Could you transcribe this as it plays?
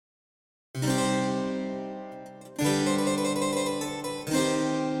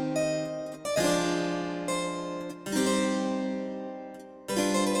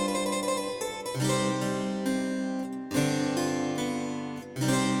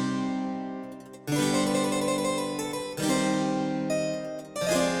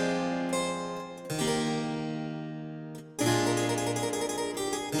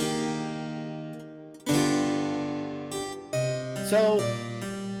So,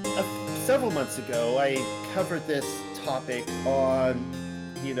 several months ago, I covered this topic on,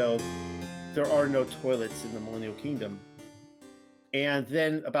 you know, there are no toilets in the Millennial Kingdom. And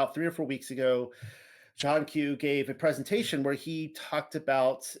then about 3 or 4 weeks ago, John Q gave a presentation where he talked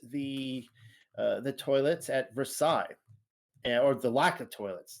about the toilets at Versailles, or the lack of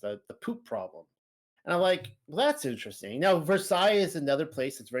toilets, the poop problem. And I'm like, well, that's interesting. Now, Versailles is another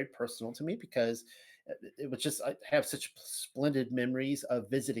place that's very personal to me because it was just, I have such splendid memories of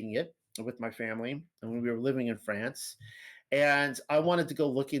visiting it with my family and when we were living in France. And I wanted to go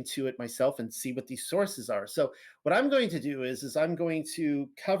look into it myself and see what these sources are. So, what I'm going to do is I'm going to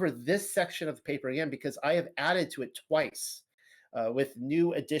cover this section of the paper again because I have added to it twice with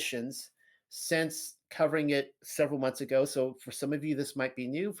new additions since covering it several months ago. So, for some of you, this might be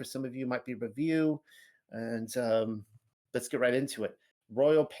new. For some of you, it might be review. And let's get right into it.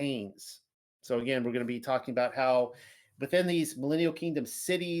 Royal pains. So again, we're going to be talking about how within these Millennial Kingdom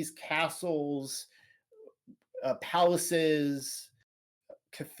cities, castles, palaces,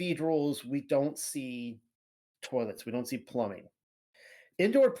 cathedrals, we don't see toilets. We don't see plumbing.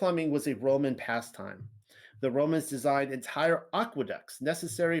 Indoor plumbing was a Roman pastime. The Romans designed entire aqueducts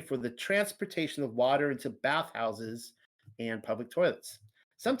necessary for the transportation of water into bathhouses and public toilets,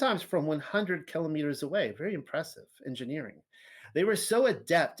 sometimes from 100 kilometers away. Very impressive engineering. They were so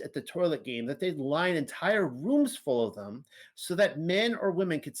adept at the toilet game that they'd line entire rooms full of them so that men or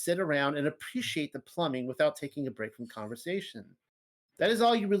women could sit around and appreciate the plumbing without taking a break from conversation. That is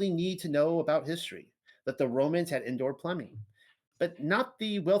all you really need to know about history, that the Romans had indoor plumbing, but not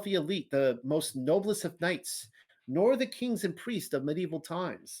the wealthy elite, the most noblest of knights, nor the kings and priests of medieval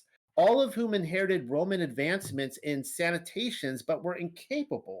times, all of whom inherited Roman advancements in sanitations but were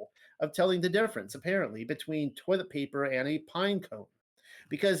incapable of telling the difference, apparently, between toilet paper and a pine cone.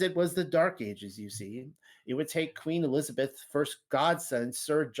 Because it was the Dark Ages, you see. It would take Queen Elizabeth's first godson,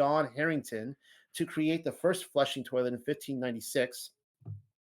 Sir John Harrington, to create the first flushing toilet in 1596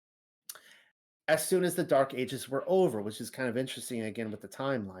 as soon as the Dark Ages were over, which is kind of interesting again with the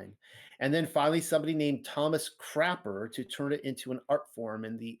timeline. And then finally, somebody named Thomas Crapper to turn it into an art form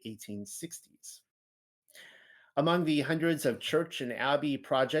in the 1860s. Among the hundreds of church and abbey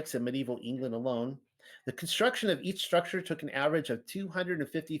projects in medieval England alone, the construction of each structure took an average of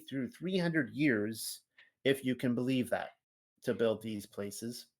 250 through 300 years, if you can believe that, to build these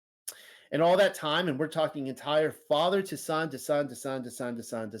places. And all that time, and we're talking entire father to son to son to son to son to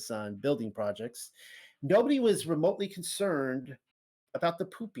son to son building projects, nobody was remotely concerned about the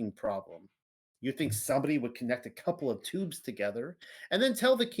pooping problem. You think somebody would connect a couple of tubes together and then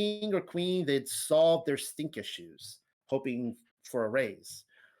tell the king or queen they'd solved their stink issues, hoping for a raise.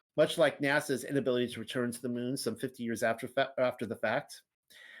 Much like NASA's inability to return to the moon some 50 years after the fact,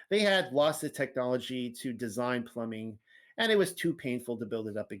 they had lost the technology to design plumbing, and it was too painful to build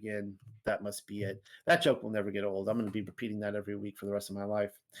it up again. That must be it. That joke will never get old. I'm going to be repeating that every week for the rest of my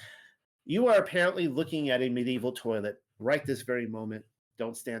life. You are apparently looking at a medieval toilet right this very moment.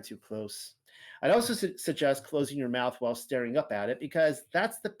 Don't stand too close. I'd also suggest closing your mouth while staring up at it because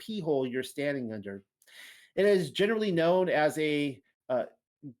that's the pee hole you're standing under. It is generally known as a uh,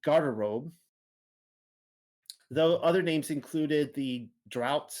 garderobe, though other names included the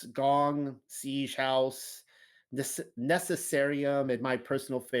Drought Gong, Siege House, Necessarium, and my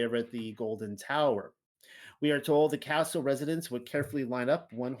personal favorite, the Golden Tower. We are told the castle residents would carefully line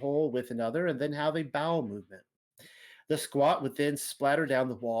up one hole with another and then have a bowel movement. The squat would then splatter down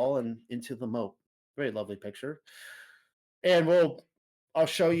the wall and into the moat. Very lovely picture. And I'll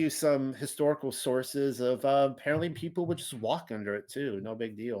show you some historical sources of apparently people would just walk under it too. No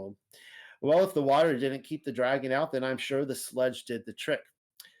big deal. Well, if the water didn't keep the dragon out, then I'm sure the sludge did the trick.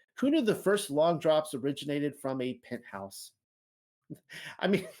 Who knew the first long drops originated from a penthouse? I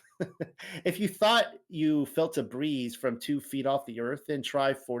mean, if you thought you felt a breeze from 2 feet off the earth, then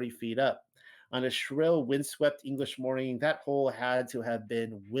try 40 feet up. On a shrill, windswept English morning, that hole had to have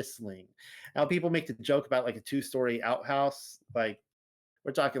been whistling. Now, people make the joke about like a 2 story outhouse. Like,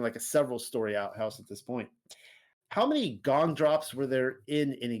 we're talking like a several story outhouse at this point. How many gong drops were there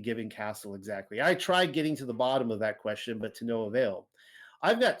in any given castle exactly? I tried getting to the bottom of that question, but to no avail.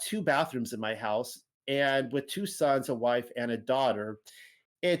 I've got 2 bathrooms in my house, and with 2 sons, a wife, and a daughter,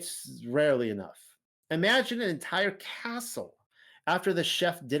 it's rarely enough. Imagine an entire castle after the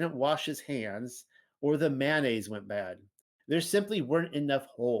chef didn't wash his hands or the mayonnaise went bad. There simply weren't enough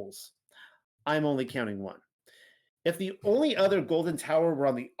holes. I'm only counting one. If the only other golden tower were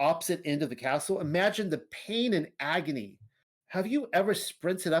on the opposite end of the castle, imagine the pain and agony. Have you ever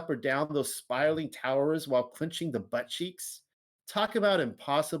sprinted up or down those spiraling towers while clenching the butt cheeks? Talk about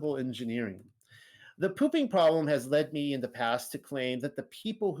impossible engineering. The pooping problem has led me in the past to claim that the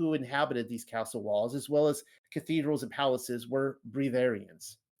people who inhabited these castle walls, as well as cathedrals and palaces, were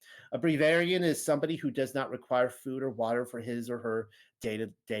breatharians. A breatharian is somebody who does not require food or water for his or her day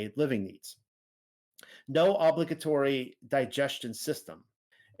to day living needs. No obligatory digestion system.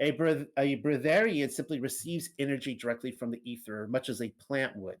 A breatharian simply receives energy directly from the ether, much as a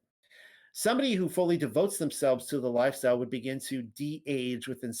plant would. Somebody who fully devotes themselves to the lifestyle would begin to de age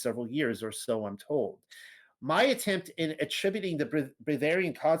within several years, or so I'm told. My attempt in attributing the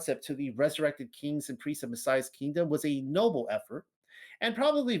breatharian concept to the resurrected kings and priests of Messiah's kingdom was a noble effort and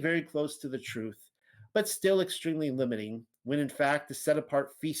probably very close to the truth, but still extremely limiting when in fact the set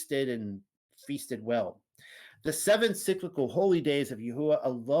apart feasted and feasted well. The seven cyclical holy days of Yahuwah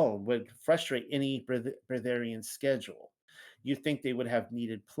alone would frustrate any breatharian schedule. You'd think they would have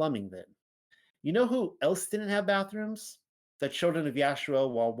needed plumbing then. You know who else didn't have bathrooms? The children of Yashua,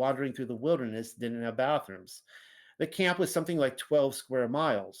 while wandering through the wilderness, didn't have bathrooms. The camp was something like 12 square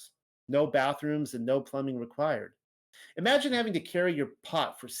miles. No bathrooms and no plumbing required. Imagine having to carry your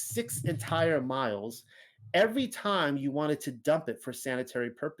pot for 6 entire miles every time you wanted to dump it for sanitary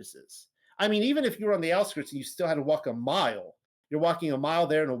purposes. I mean, even if you were on the outskirts and you still had to walk a mile, you're walking a mile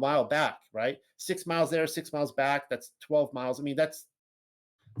there and a mile back, right? 6 miles there, 6 miles back, that's 12 miles. I mean, it's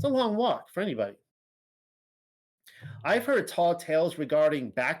a long walk for anybody. I've heard tall tales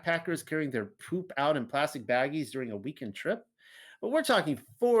regarding backpackers carrying their poop out in plastic baggies during a weekend trip, but we're talking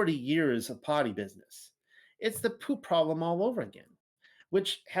 40 years of potty business. It's the poop problem all over again,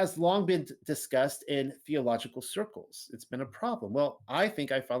 which has long been discussed in theological circles. It's been a problem. Well, I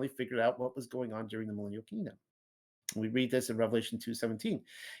think I finally figured out what was going on during the millennial kingdom. We read this in Revelation 2:17.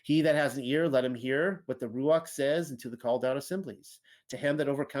 He that has an ear, let him hear what the Ruach says into the called out assemblies. To him that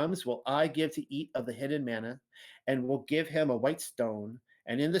overcomes will I give to eat of the hidden manna, and will give him a white stone,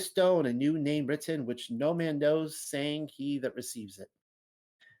 and in the stone a new name written, which no man knows, saying he that receives it.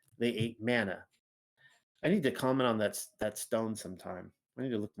 They ate manna. I need to comment on that stone sometime. I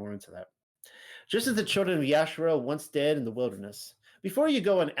need to look more into that. Just as the children of Yashua once did in the wilderness. Before you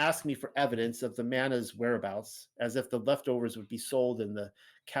go and ask me for evidence of the manna's whereabouts, as if the leftovers would be sold in the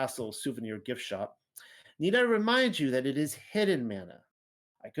castle souvenir gift shop, need I remind you that it is hidden manna.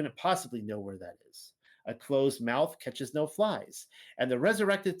 I couldn't possibly know where that is. A closed mouth catches no flies, and the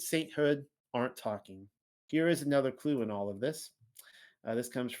resurrected sainthood aren't talking. Here is another clue in all of this. This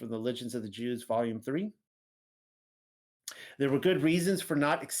comes from the Legends of the Jews, Volume 3. There were good reasons for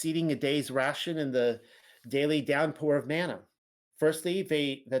not exceeding a day's ration in the daily downpour of manna. Firstly,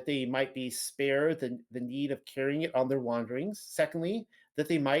 that they might be spared the need of carrying it on their wanderings. Secondly, that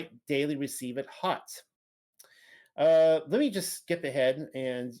they might daily receive it hot. Let me just skip ahead,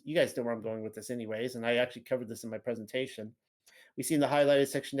 and you guys know where I'm going with this, anyways. And I actually covered this in my presentation. We see in the highlighted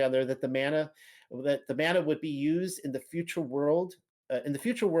section down there that the manna would be used in the future world. In the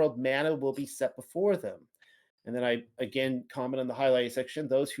future world, manna will be set before them. And then I again comment on the highlighted section.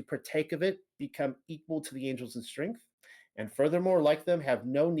 Those who partake of it become equal to the angels in strength, and furthermore, like them, have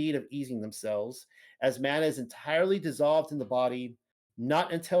no need of easing themselves, as manna is entirely dissolved in the body.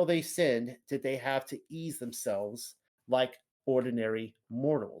 Not until they sinned did they have to ease themselves like ordinary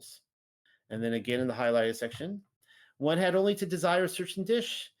mortals. And then again in the highlighted section, one had only to desire a certain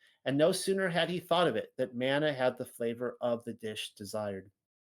dish, and no sooner had he thought of it that manna had the flavor of the dish desired.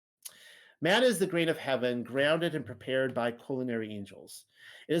 Manna is the grain of heaven, grounded and prepared by culinary angels.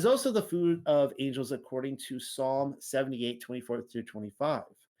 It is also the food of angels according to Psalm 78:24-25.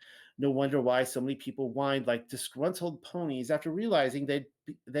 No wonder why so many people whined like disgruntled ponies after realizing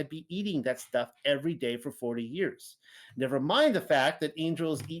they'd be eating that stuff every day for 40 years. Never mind the fact that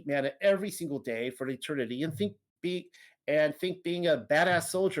angels eat manna every single day for eternity and think being a badass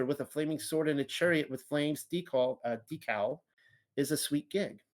soldier with a flaming sword and a chariot with flames decal is a sweet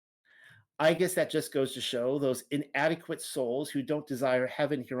gig. I guess that just goes to show those inadequate souls who don't desire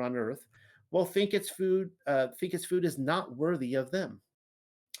heaven here on earth will think its food is not worthy of them.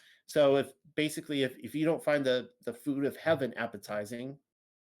 So if you don't find the food of heaven appetizing,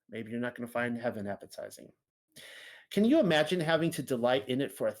 maybe you're not going to find heaven appetizing. Can you imagine having to delight in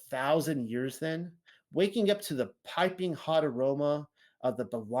it for 1,000 years then? Waking up to the piping hot aroma of the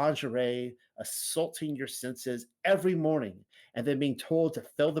boulangerie assaulting your senses every morning and then being told to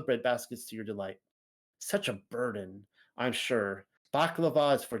fill the bread baskets to your delight. Such a burden, I'm sure.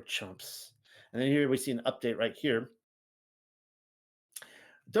 Baklava is for chumps. And then here we see an update right here.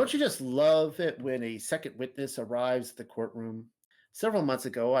 Don't you just love it when a second witness arrives at the courtroom? Several months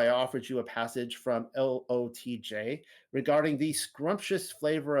ago, I offered you a passage from LOTJ regarding the scrumptious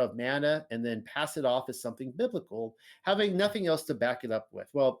flavor of manna and then pass it off as something biblical, having nothing else to back it up with.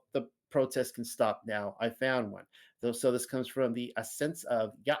 Well, the protest can stop now. I found one. So this comes from the Ascents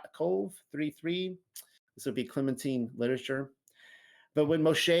of Yaakov 3:3. This would be Clementine literature. But when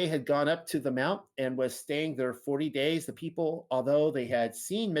Moshe had gone up to the mount and was staying there 40 days, the people, although they had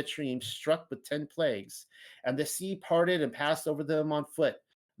seen Mitzrayim struck with 10 plagues, and the sea parted and passed over them on foot,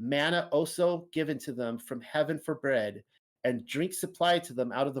 manna also given to them from heaven for bread, and drink supplied to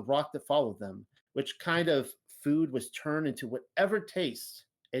them out of the rock that followed them, which kind of food was turned into whatever taste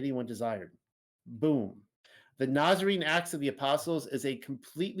anyone desired. Boom. The Nazarene Acts of the Apostles is a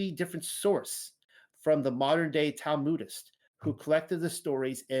completely different source from the modern day Talmudist who collected the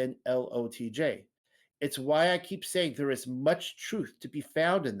stories in LOTJ. It's why I keep saying there is much truth to be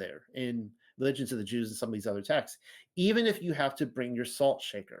found in there, in Religions of the Jews and some of these other texts, even if you have to bring your salt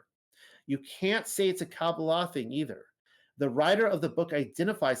shaker. You can't say it's a Kabbalah thing either. The writer of the book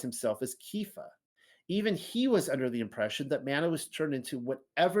identifies himself as Kifa. Even he was under the impression that manna was turned into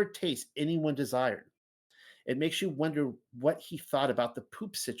whatever taste anyone desired. It makes you wonder what he thought about the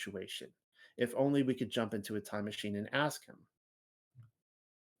poop situation. If only we could jump into a time machine and ask him.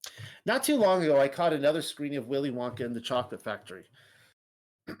 Not too long ago, I caught another screening of Willy Wonka and the Chocolate Factory.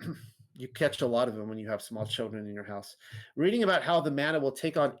 You catch a lot of them when you have small children in your house. Reading about how the manna will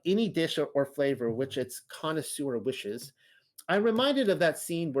take on any dish or flavor which its connoisseur wishes, I'm reminded of that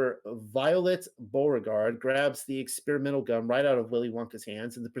scene where Violet Beauregard grabs the experimental gum right out of Willy Wonka's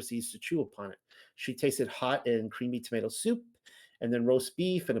hands and then proceeds to chew upon it. She tasted hot and creamy tomato soup, and then roast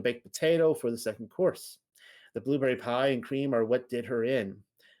beef and a baked potato for the second course. The blueberry pie and cream are what did her in.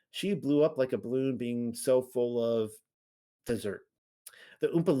 She blew up like a balloon, being so full of dessert. The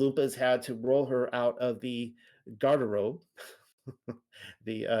Oompa Loompas had to roll her out of the garderobe,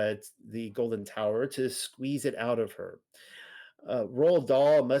 the Golden Tower, to squeeze it out of her. Roald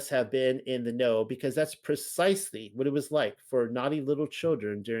Dahl must have been in the know because that's precisely what it was like for naughty little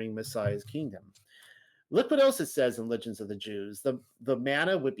children during Messiah's kingdom. Look what else it says in Legends of the Jews. The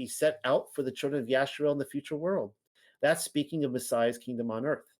manna would be set out for the children of Yasharel in the future world. That's speaking of Messiah's kingdom on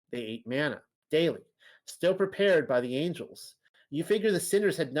earth. They ate manna daily, still prepared by the angels. You figure the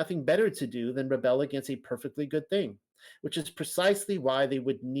sinners had nothing better to do than rebel against a perfectly good thing, which is precisely why they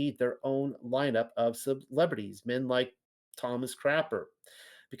would need their own lineup of celebrities, men like Thomas Crapper.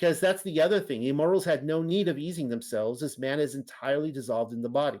 Because that's the other thing. Immortals had no need of easing themselves, as manna is entirely dissolved in the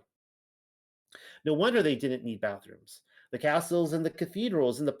body. No wonder they didn't need bathrooms. The castles and the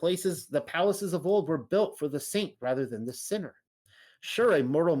cathedrals and the palaces of old were built for the saint rather than the sinner. Sure, a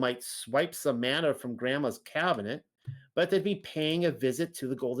mortal might swipe some manna from grandma's cabinet, but they'd be paying a visit to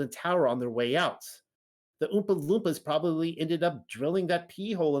the Golden Tower on their way out. The Oompa Loompas probably ended up drilling that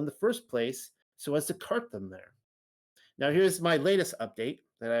pee hole in the first place so as to cart them there. Now, here's my latest update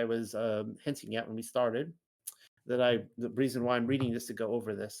that I was hinting at when we started. The reason why I'm reading this to go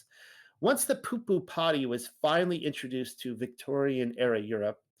over this. Once the poo-poo potty was finally introduced to Victorian era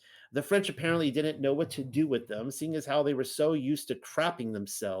Europe, the French apparently didn't know what to do with them, seeing as how they were so used to crapping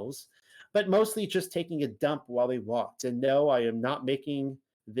themselves, but mostly just taking a dump while they walked. And no, I am not making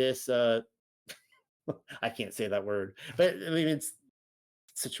this I can't say that word, but I mean it's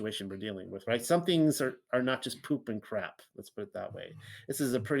situation we're dealing with, right? Some things are not just poop and crap. Let's put it that way. This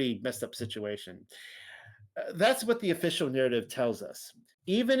is a pretty messed up situation. That's what the official narrative tells us.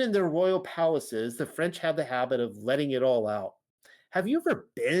 Even in their royal palaces, the French have the habit of letting it all out. Have you ever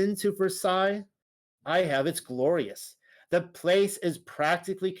been to Versailles? I have. It's glorious. The place is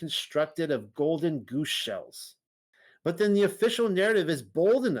practically constructed of golden goose shells. But then the official narrative is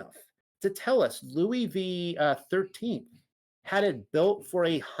bold enough to tell us Louis the 13th had it built for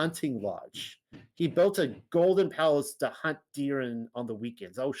a hunting lodge. He built a golden palace to hunt deer on the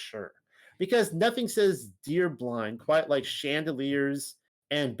weekends. Oh, sure. Because nothing says deer blind quite like chandeliers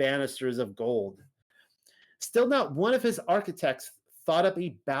and banisters of gold. Still, not one of his architects thought up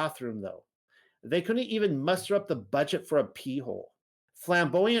a bathroom, though. They couldn't even muster up the budget for a pee hole.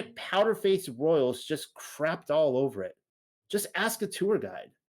 Flamboyant, powder faced royals just crapped all over it. Just ask a tour guide.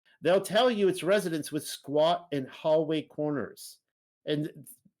 They'll tell you its residents would squat in hallway corners. And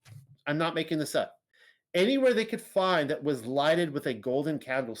I'm not making this up. Anywhere they could find that was lighted with a golden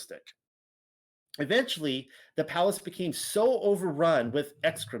candlestick. Eventually, the palace became so overrun with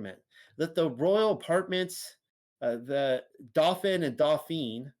excrement that the royal apartments, the Dauphin and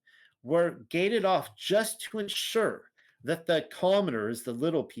Dauphine, were gated off just to ensure that the commoners, the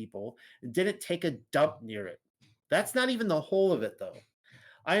little people, didn't take a dump near it. That's not even the whole of it, though.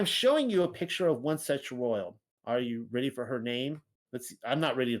 I am showing you a picture of one such royal. Are you ready for her name? I'm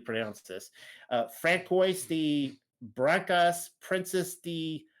not ready to pronounce this. Francois de Brancas, Princess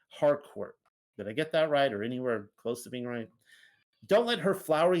de Harcourt. Did I get that right or anywhere close to being right? Don't let her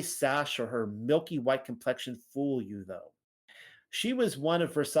flowery sash or her milky white complexion fool you, though. She was one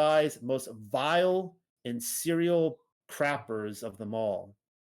of Versailles' most vile and serial crappers of them all.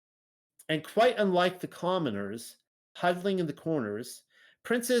 And quite unlike the commoners huddling in the corners,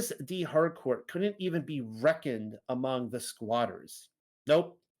 Princess de Harcourt couldn't even be reckoned among the squatters.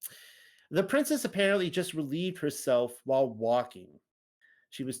 Nope. The princess apparently just relieved herself while walking.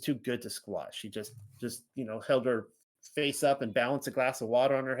 She was too good to squat. She just held her face up and balanced a glass of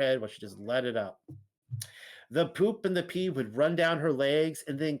water on her head while she just let it out. The poop and the pee would run down her legs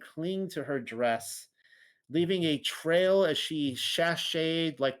and then cling to her dress, leaving a trail as she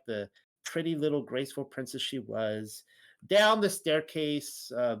sashayed like the pretty little graceful princess she was down the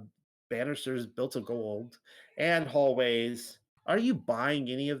staircase, banisters built of gold, and hallways. Are you buying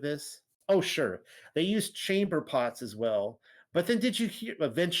any of this? Oh, sure. They used chamber pots as well. But then did you hear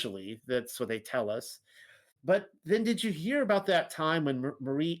eventually? That's what they tell us. But then did you hear about that time when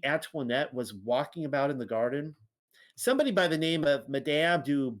Marie Antoinette was walking about in the garden? Somebody by the name of Madame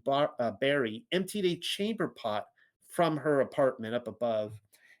du Barry emptied a chamber pot from her apartment up above.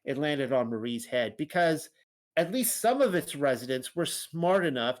 It landed on Marie's head because at least some of its residents were smart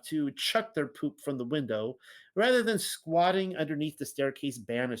enough to chuck their poop from the window rather than squatting underneath the staircase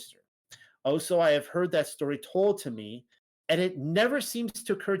banister. Also, I have heard that story told to me, and it never seems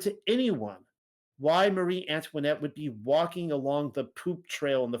to occur to anyone why Marie Antoinette would be walking along the poop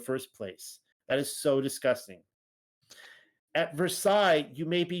trail in the first place. That is so disgusting. At Versailles, you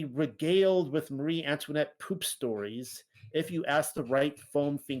may be regaled with Marie Antoinette poop stories if you ask the right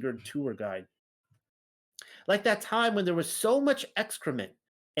foam fingered tour guide. Like that time when there was so much excrement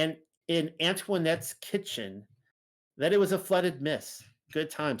and in Antoinette's kitchen that it was a flooded miss. Good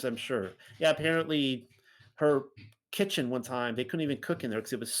times, I'm sure. Yeah, apparently her kitchen one time, they couldn't even cook in there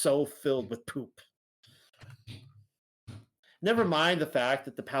because it was so filled with poop. Never mind the fact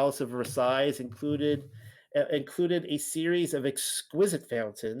that the Palace of Versailles included a series of exquisite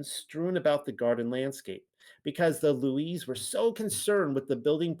fountains strewn about the garden landscape because the Louis were so concerned with the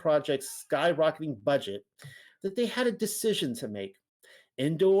building project's skyrocketing budget that they had a decision to make: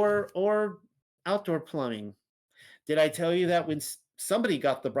 indoor or outdoor plumbing. Did I tell you that when somebody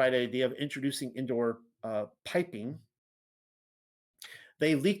got the bright idea of introducing indoor piping,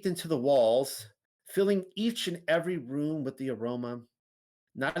 they leaked into the walls, filling each and every room with the aroma?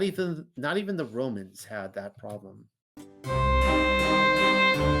 Not even the Romans had that problem.